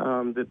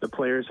 that the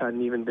players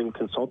hadn't even been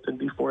consulted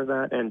before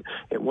that, and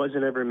it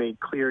wasn't ever made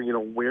clear,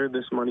 where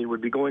this money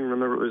would be going.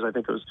 Remember, I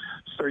think it was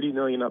 $30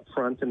 million up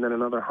front and then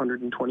another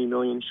 $120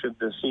 million should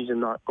the season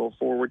not go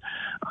forward.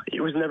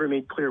 It was never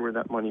made clear where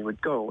that money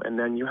would go. And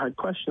then you had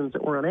questions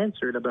that were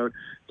unanswered about,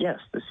 yes,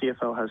 the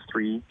CFL has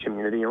 3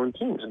 community-owned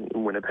teams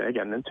in Winnipeg,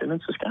 Edmonton,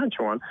 and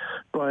Saskatchewan,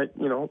 but,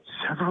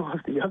 several of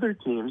the other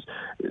teams,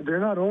 they're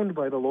not owned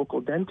by the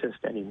local dentist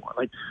anymore.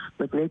 Like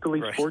Maple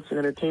Leaf Sports and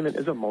Entertainment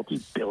is a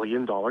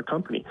multi-billion-dollar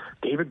company.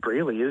 David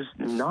Braley is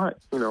not,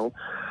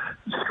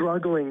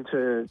 struggling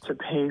to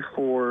pay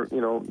for,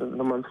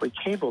 the monthly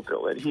cable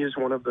bill. He is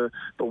one of the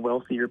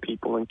wealthier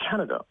people in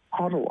Canada,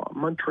 Ottawa,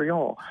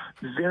 Montreal,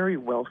 very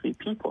wealthy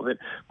people that,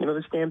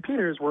 the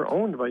Stampeders were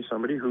owned by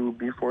somebody who,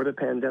 before the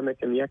pandemic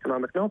and the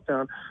economic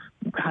meltdown,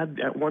 had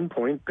at one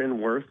point been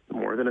worth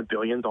more than $1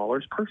 billion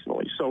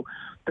personally. So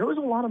there was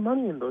a lot of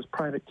money in those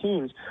private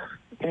teams.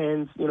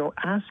 And,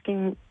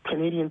 asking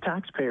Canadian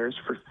taxpayers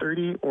for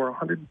 $30 or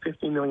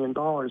 $150 million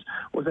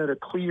without a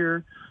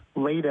clear,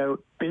 laid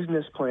out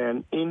business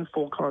plan in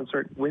full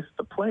concert with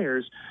the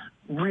players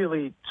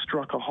really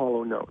struck a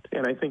hollow note.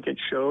 And I think it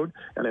showed,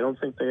 and I don't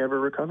think they ever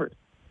recovered.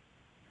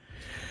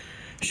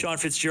 Sean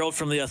Fitz-Gerald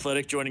from The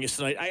Athletic joining us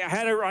tonight.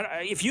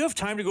 If you have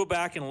time to go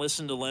back and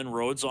listen to Len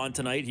Rhodes on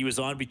tonight, he was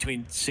on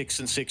between 6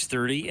 and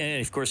 6:30.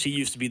 And, of course, he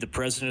used to be the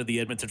president of the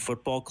Edmonton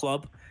Football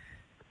Club.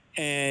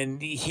 And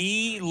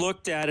he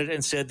looked at it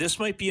and said, this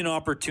might be an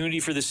opportunity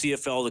for the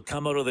CFL to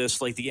come out of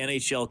this like the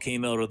NHL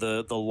came out of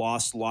the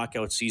lost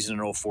lockout season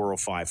in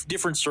 04-05.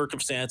 Different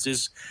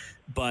circumstances,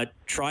 but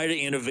try to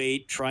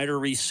innovate, try to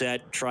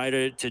reset, try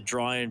to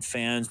draw in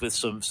fans with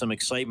some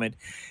excitement.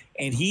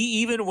 And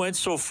he even went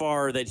so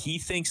far that he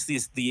thinks the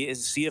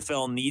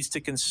CFL needs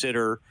to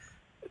consider,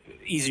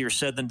 easier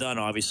said than done,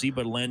 obviously,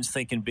 but Len's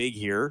thinking big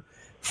here,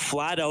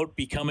 flat out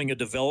becoming a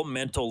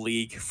developmental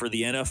league for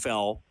the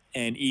NFL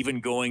and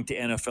even going to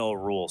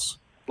NFL rules.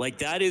 Like,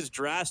 that is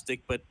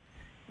drastic, but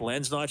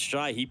Len's not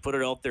shy. He put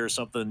it out there as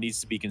something that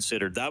needs to be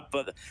considered.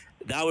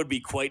 That would be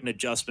quite an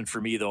adjustment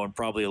for me, though, and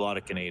probably a lot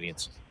of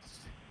Canadians.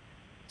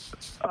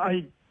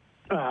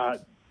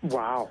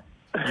 Wow.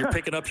 You're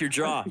picking up your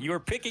jaw. You are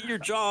picking your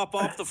jaw up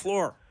off the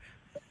floor.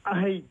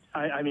 I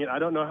mean, I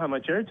don't know how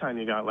much airtime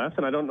you got left,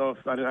 and I don't know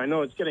if I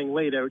know it's getting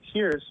late out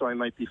here, so I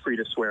might be free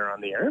to swear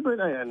on the air.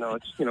 But I know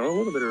it's a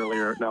little bit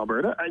earlier in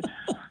Alberta.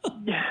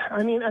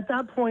 I mean, at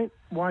that point,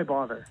 why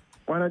bother?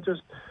 Why not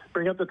just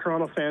bring up the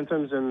Toronto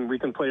Phantoms and we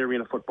can play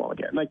arena football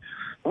again? Like,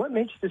 what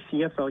makes the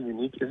CFL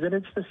unique is that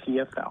it's the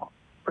CFL,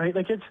 right?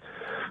 Like,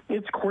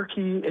 it's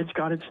quirky, it's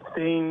got its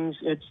things,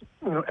 it's,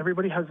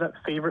 everybody has that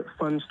favorite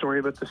fun story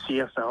about the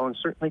CFL, and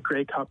certainly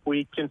Grey Cup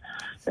week and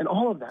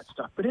all of that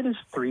stuff, but it is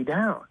 3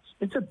 downs.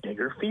 It's a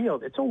bigger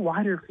field, it's a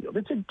wider field,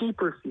 it's a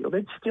deeper field.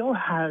 It still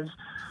has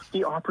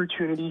the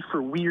opportunity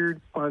for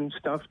weird, fun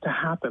stuff to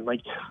happen.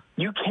 Like,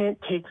 you can't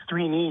take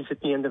 3 knees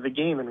at the end of the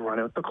game and run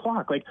out the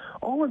clock. Like,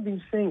 all of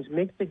these things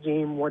make the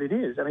game what it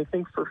is, and I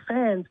think for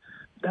fans,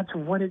 that's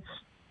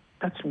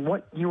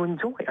what you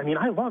enjoy. I mean,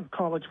 I love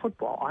college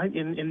football.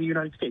 In the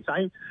United States,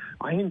 I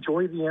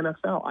enjoy the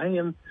NFL. I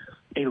am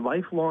a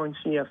lifelong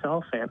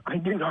CFL fan. I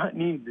do not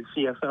need the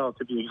CFL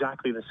to be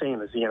exactly the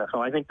same as the NFL.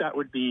 I think that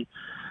would be,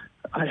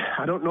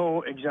 I don't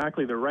know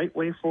exactly the right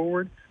way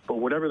forward, but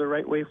whatever the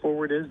right way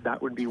forward is,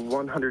 that would be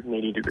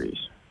 180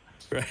 degrees.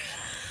 Right.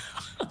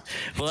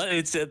 Well,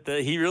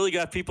 he really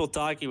got people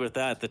talking with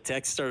that. The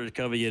text started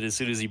coming in as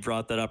soon as he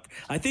brought that up.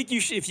 I think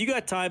if you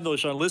got time though,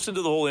 Sean, listen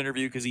to the whole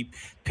interview because he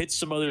pitched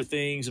some other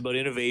things about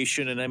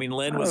innovation. And I mean,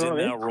 Len was in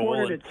that role.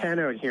 Quarter to 10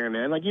 out here,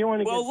 man. Like, you want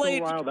to get so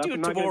wild up.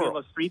 I'm not going to be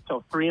able to sleep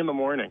till 3 a.m.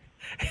 Well,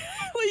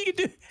 you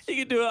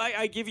can do it.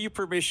 I give you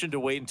permission to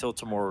wait until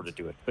tomorrow to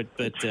do it. But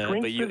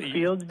the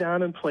fields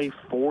down and play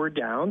 4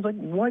 downs. Like,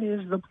 what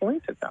is the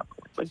point at that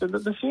point? Like, the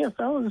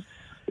CFL is.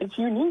 It's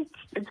unique.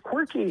 It's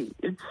quirky.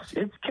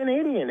 It's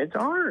Canadian. It's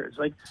ours.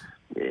 Like,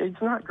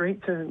 it's not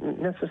great to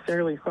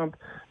necessarily thump,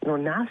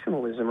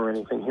 nationalism or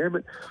anything here,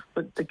 but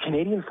the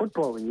Canadian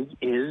Football League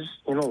is,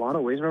 in a lot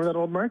of ways, remember that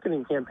old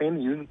marketing campaign,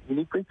 the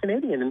uniquely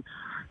Canadian, and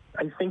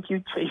I think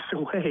you chase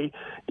away,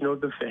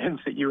 the fans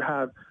that you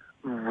have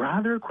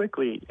rather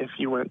quickly if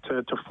you went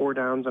to 4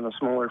 downs on a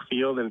smaller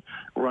field and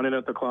running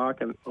out the clock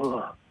and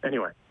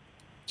anyway.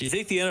 Do you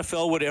think the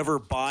NFL would ever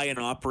buy and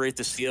operate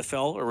the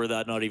CFL, or would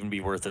that not even be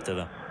worth it to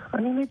them?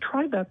 I mean, they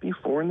tried that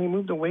before, and they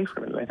moved away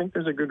from it. And I think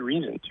there's a good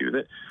reason to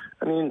that.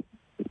 I mean,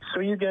 so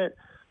you get,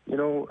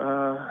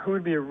 who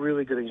would be a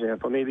really good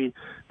example? Maybe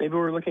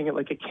we're looking at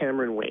like a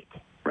Cameron Wake,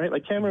 right?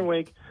 Like Cameron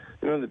Wake,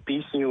 the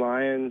BC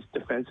Lions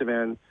defensive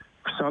end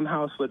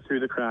somehow slipped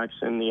through the cracks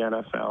in the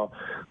NFL,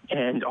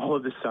 and all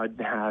of a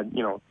sudden had,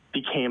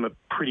 became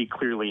pretty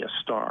clearly a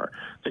star.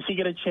 Does he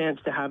get a chance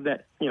to have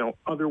that,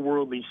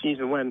 otherworldly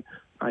season when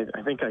I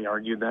think I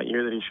argued that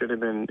year that he should have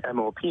been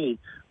MOP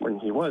when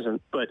he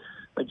wasn't, but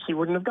like he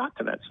wouldn't have got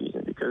to that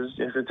season because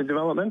if it's a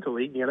developmental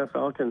league, the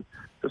NFL can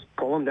just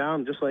pull him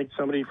down just like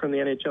somebody from the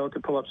NHL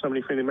could pull up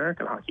somebody from the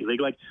American Hockey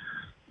League. Like,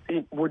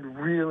 it would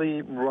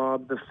really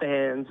rob the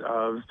fans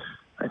of,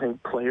 I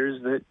think,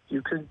 players that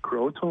you could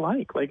grow to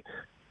like. Like,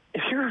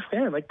 if you're a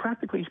fan, like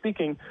practically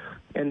speaking,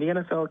 and the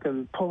NFL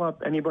can pull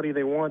up anybody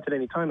they want at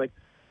any time, like,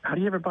 how do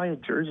you ever buy a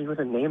jersey with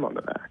a name on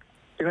the back?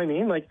 You know what I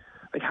mean? Like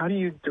how do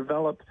you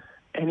develop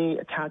any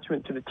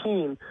attachment to the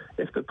team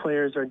if the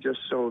players are just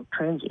so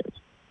transient?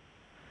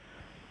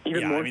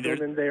 Even more so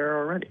than they are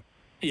already.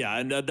 Yeah,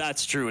 and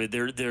that's true.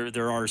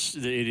 There are.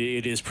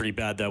 It is pretty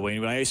bad that way.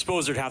 I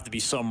suppose there'd have to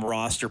be some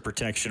roster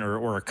protection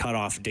or a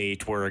cutoff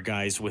date where a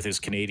guy's with his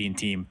Canadian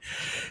team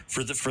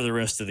for the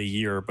rest of the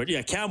year. But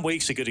yeah, Cam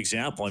Wake's a good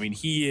example. I mean,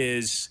 he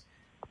is.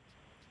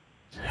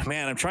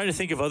 Man, I'm trying to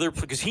think of other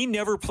because he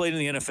never played in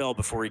the NFL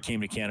before he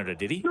came to Canada,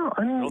 did he? No,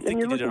 I mean, I don't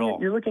think he did at all.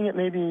 You're looking at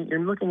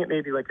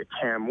maybe like a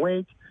Cam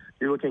Wake.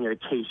 You're looking at a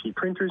Casey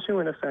Printers, who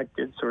in effect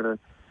did sort of.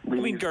 I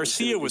mean,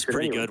 Garcia was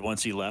pretty good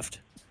once he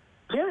left.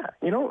 Yeah,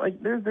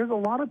 like there's a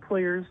lot of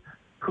players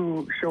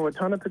who show a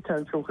ton of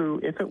potential who,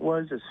 if it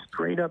was a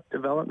straight-up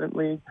development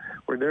league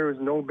where there was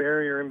no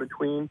barrier in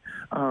between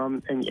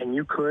and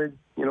you could,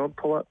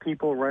 pull up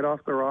people right off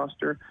the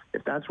roster,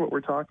 if that's what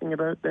we're talking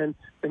about, then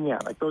yeah,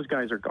 like those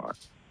guys are gone.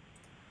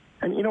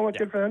 And you know what,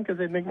 good for them because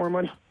they'd make more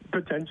money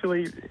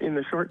potentially in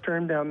the short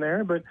term down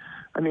there. But,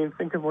 I mean,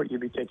 think of what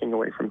you'd be taking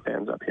away from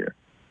fans up here.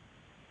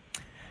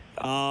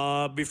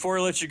 Before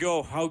I let you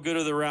go, how good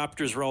are the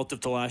Raptors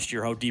relative to last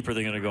year? How deep are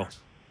they going to go?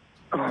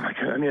 Oh, my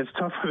God. I mean, it's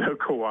tough without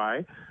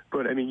Kawhi.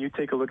 But, I mean, you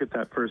take a look at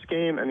that first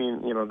game. I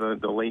mean,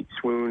 the late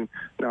swoon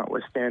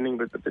notwithstanding,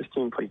 but this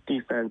team plays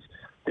defense.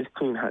 This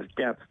team has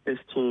depth. This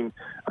team,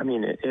 I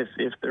mean,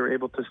 if they're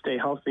able to stay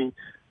healthy,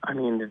 I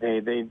mean,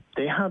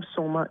 they have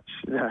so much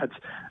that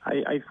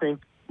I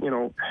think,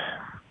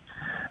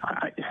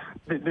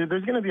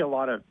 there's going to be a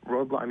lot of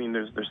roadblock. I mean,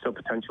 there's still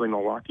potentially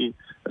Milwaukee,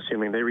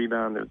 assuming they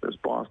rebound. There's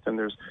Boston.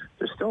 There's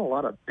still a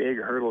lot of big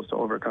hurdles to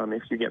overcome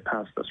if you get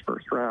past this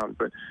first round.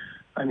 But,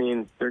 I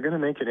mean, they're going to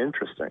make it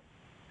interesting.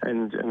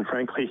 And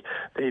frankly,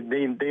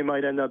 they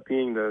might end up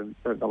being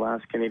the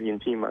last Canadian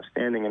team left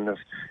standing in this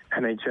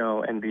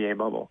NHL NBA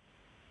bubble.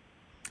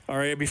 All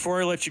right, before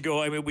I let you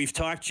go, I mean, we've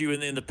talked to you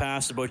in the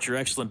past about your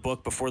excellent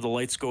book, Before the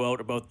Lights Go Out,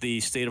 about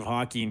the state of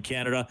hockey in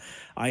Canada.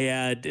 I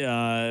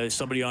had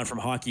somebody on from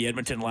Hockey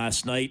Edmonton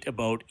last night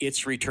about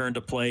its return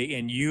to play,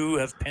 and you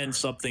have penned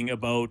something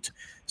about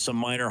some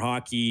minor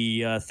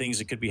hockey things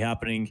that could be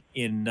happening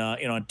in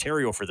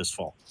Ontario for this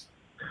fall.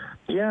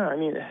 Yeah, I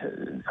mean,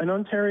 in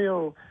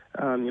Ontario,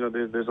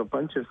 there's a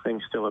bunch of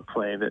things still at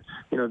play that,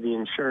 the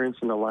insurance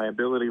and the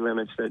liability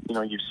limits that,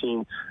 you've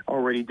seen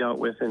already dealt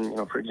with in,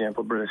 for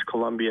example, British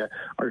Columbia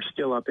are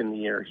still up in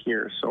the air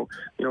here. So,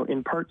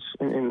 in parts,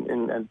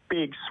 in a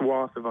big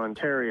swath of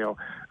Ontario,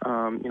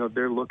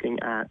 they're looking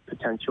at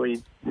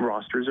potentially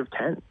rosters of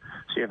 10.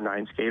 So you have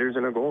 9 skaters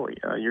and a goalie.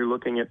 You're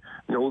looking at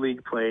no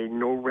league play,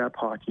 no rep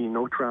hockey,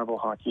 no travel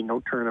hockey,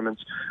 no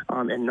tournaments,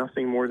 and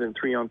nothing more than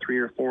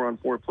 3-on-3 or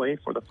 4-on-4 play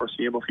for the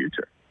foreseeable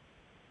future.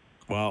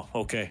 Wow.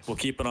 Okay. We'll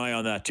keep an eye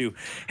on that, too.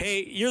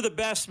 Hey, you're the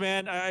best,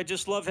 man. I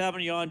just love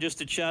having you on just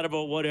to chat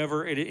about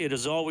whatever. It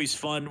is always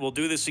fun. We'll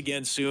do this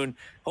again soon.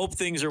 Hope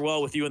things are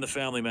well with you and the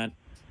family, man.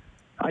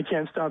 I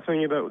can't stop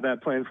thinking about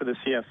that plan for the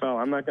CFL.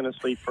 I'm not going to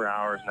sleep for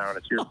hours now, and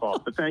it's your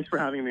fault. But thanks for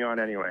having me on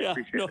anyway. Yeah,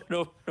 Appreciate it.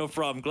 No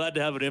problem. Glad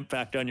to have an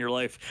impact on your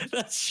life.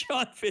 That's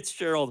Sean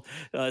Fitz-Gerald,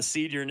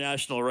 senior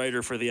national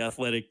writer for The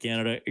Athletic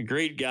Canada. A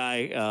great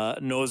guy,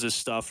 knows his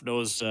stuff,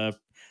 knows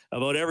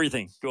about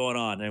everything going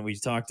on. And we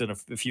talked on a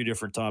few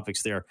different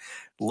topics there.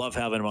 Love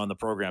having him on the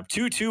program.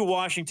 2-2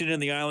 Washington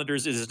and the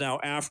Islanders. It is now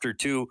after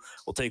 2.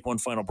 We'll take one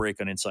final break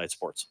on Inside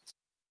Sports.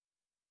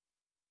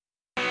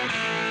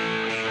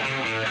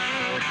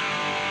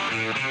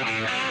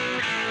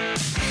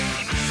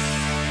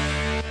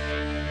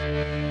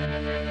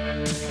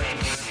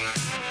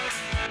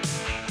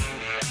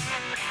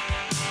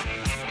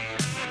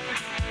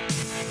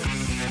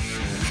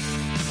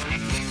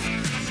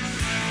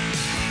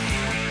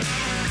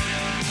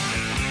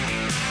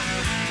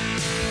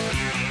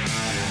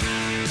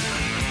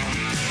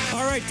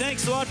 All right,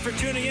 thanks a lot for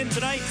tuning in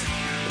tonight.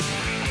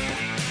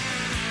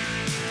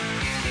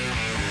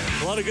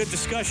 A lot of good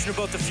discussion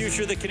about the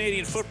future of the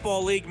Canadian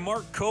Football League.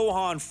 Mark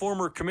Cohan,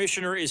 former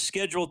commissioner, is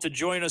scheduled to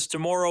join us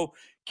tomorrow.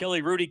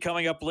 Kelly Rudy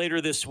coming up later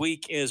this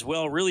week as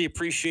well. Really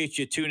appreciate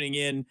you tuning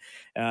in,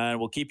 and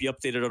we'll keep you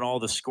updated on all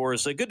the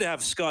scores. Good to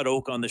have Scott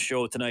Oake on the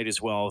show tonight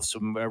as well.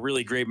 Some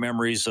really great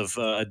memories of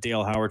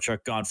Dale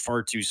Hawerchuk, gone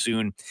far too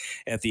soon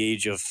at the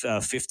age of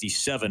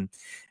 57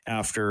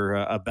 after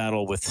a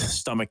battle with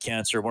stomach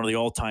cancer. One of the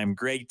all-time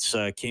greats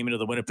came into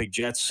the Winnipeg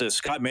Jets.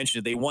 Scott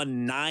mentioned it, they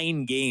won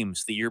 9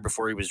 games the year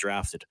before he was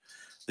drafted.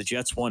 The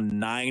Jets won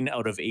 9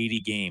 out of 80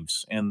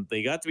 games, and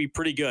they got to be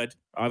pretty good.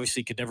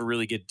 Obviously, could never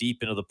really get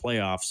deep into the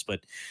playoffs,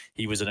 but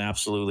he was an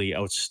absolutely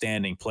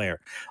outstanding player.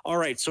 All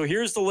right, so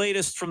here's the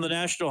latest from the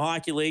National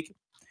Hockey League.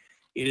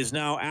 It is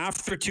now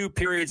after 2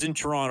 periods in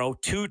Toronto,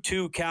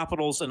 2-2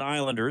 Capitals and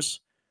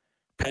Islanders.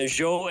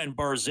 Peugeot and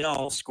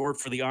Barzal scored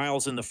for the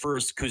Isles in the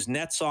first.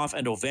 Kuznetsov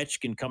and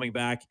Ovechkin coming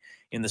back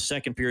in the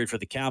second period for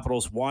the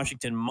Capitals.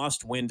 Washington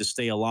must win to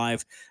stay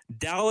alive.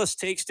 Dallas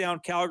takes down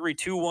Calgary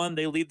 2-1.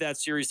 They lead that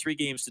series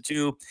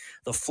 3-2.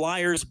 The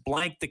Flyers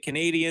blank the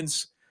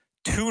Canadiens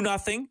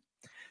 2-0.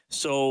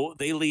 So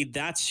they lead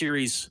that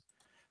series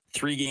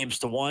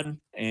 3-1.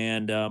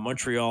 And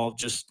Montreal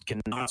just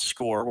cannot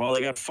score. Well,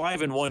 they got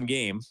 5 in one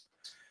game.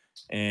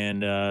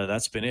 And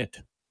that's been it.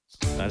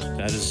 That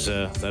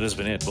has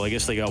been it. Well, I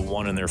guess they got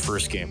 1 in their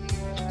first game.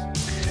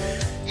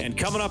 And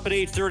coming up at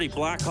 8:30,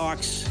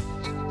 Blackhawks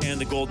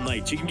and the Golden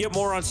Knights. You can get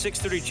more on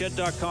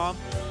 630ched.com,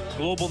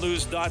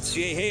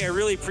 globalnews.ca. Hey, I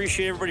really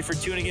appreciate everybody for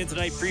tuning in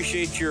tonight.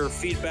 Appreciate your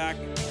feedback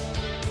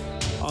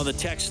on the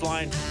text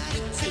line.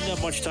 Didn't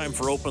have much time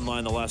for open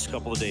line the last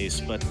couple of days,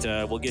 but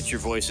we'll get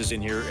your voices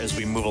in here as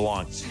we move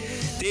along.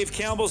 Dave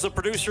Campbell's the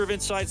producer of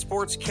Inside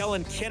Sports.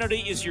 Kellen Kennedy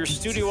is your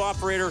studio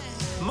operator.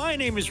 My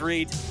name is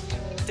Reed.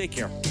 Take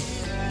care.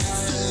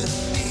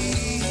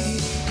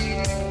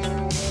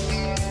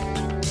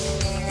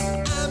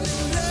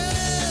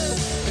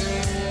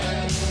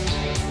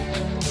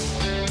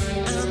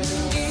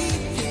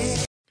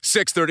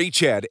 .630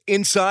 CHED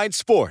Inside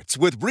Sports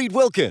with Reed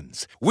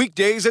Wilkins.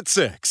 Weekdays at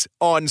 6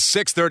 on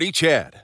 630 CHED.